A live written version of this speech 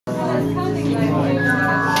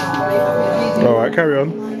Alright, carry on.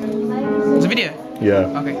 It's a video?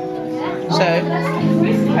 Yeah. Okay. So,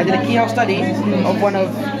 I did a keyhole study of one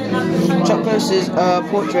of Chuck Close's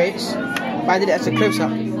portraits, but I did it as a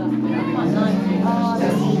close-up.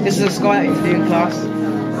 This is a sky I used to do in class.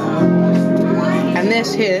 And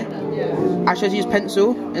this here, I tried to use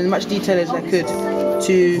pencil in as much detail as I could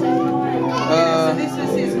to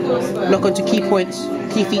look onto key points,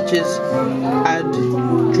 key features, and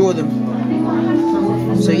draw them.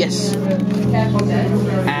 So yes,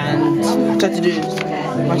 and I tried to do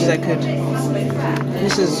as much as I could.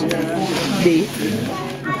 This is me.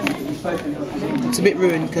 It's a bit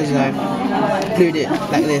ruined because I glued it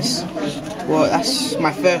like this. Well, that's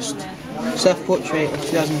my first self-portrait of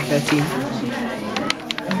 2013.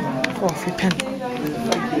 Oh, free pen.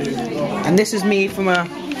 And this is me from an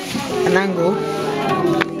angle.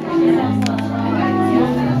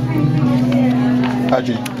 How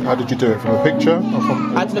did you do it? From a picture or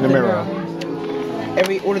from in the mirror?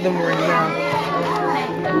 All of them were in the mirror.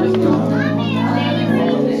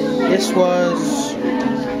 This was,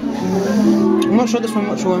 I'm not sure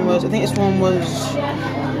which one was. I think this one was,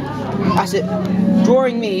 that's it,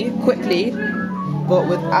 drawing me quickly, but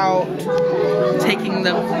without taking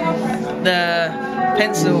the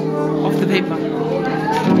pencil off the paper.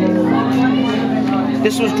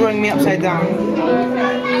 This was drawing me upside down.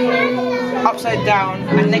 Upside down,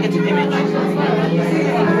 a negative image.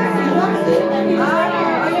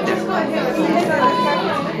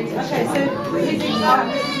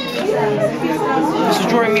 This is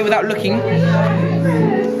drawing me without looking.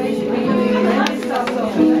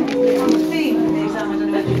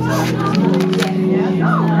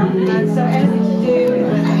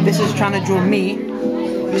 This is trying to draw me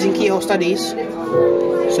using keyhole studies.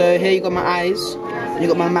 So here you got my eyes, you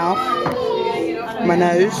got my mouth, my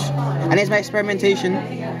nose, and here's my experimentation.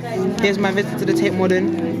 Here's my visit to the Tate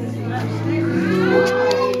Modern.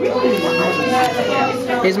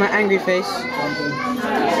 Here's my angry face.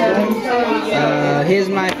 Here's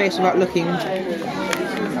my face without looking.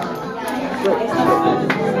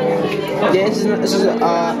 Yeah,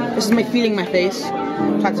 this is me feeling my face.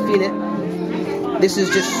 Try to feel it. This is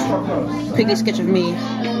just a piggy sketch of me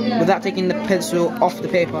without taking the pencil off the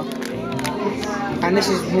paper. And this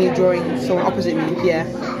is me drawing someone opposite me, yeah.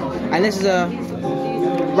 And this is a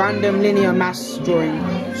random linear mass drawing.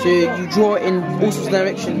 So you draw in all sorts of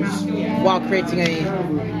directions while creating a...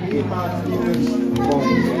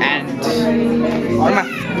 And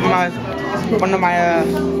one of my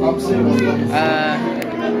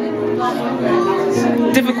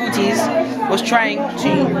difficulties was trying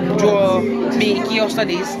to draw me keyhole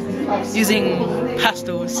studies using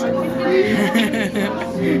pastels,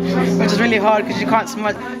 which is really hard because you can't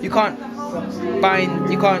smudge, you can't bind,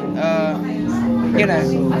 you can't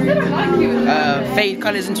fade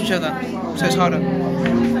colours into each other, so it's harder.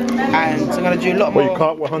 And so I'm gonna do a lot more. Well, you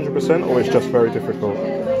can't 100%, or it's just very difficult?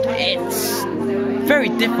 It's very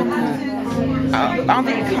difficult. I don't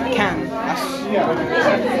think you can.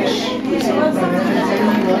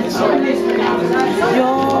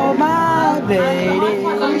 You're my lady.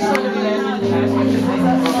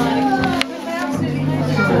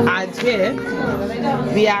 And here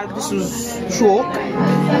we had, this was chalk.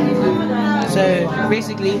 So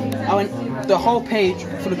basically, I went the whole page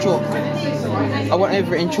full of chalk. I went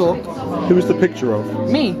over it in chalk. Who was the picture of?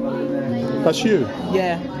 Me. That's you?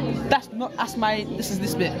 Yeah. That's my, this is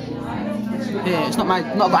this bit. Yeah, it's not my,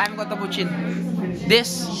 I haven't got double chin.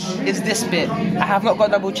 This is this bit. I have not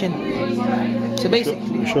got double chin. So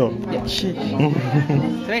basically, sure. Yeah, shit.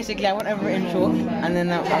 So basically, I went over it in chalk, and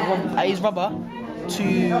then I used rubber to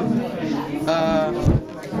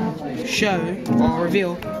show or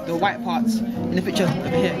reveal the white parts in the picture over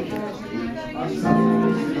here.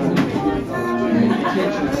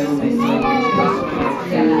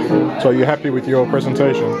 So are you happy with your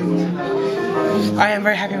presentation? I am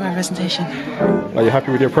very happy with my presentation. Are you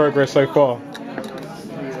happy with your progress so far?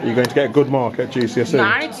 Are you going to get a good mark at GCSE? No,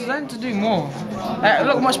 I need to do more. I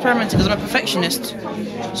look more experimental because I'm a perfectionist.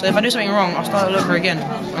 So if I do something wrong, I'll start all over again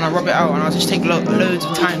and I'll rub it out and I'll just take loads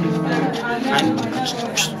of time. And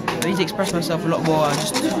I need to express myself a lot more.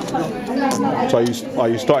 So are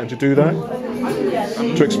you starting to do that?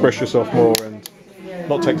 To express yourself more and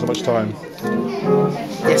not take so much time?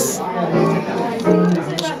 Yes.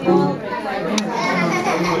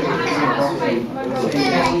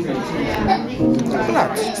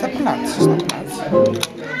 Stop that.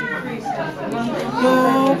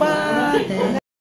 Nobody.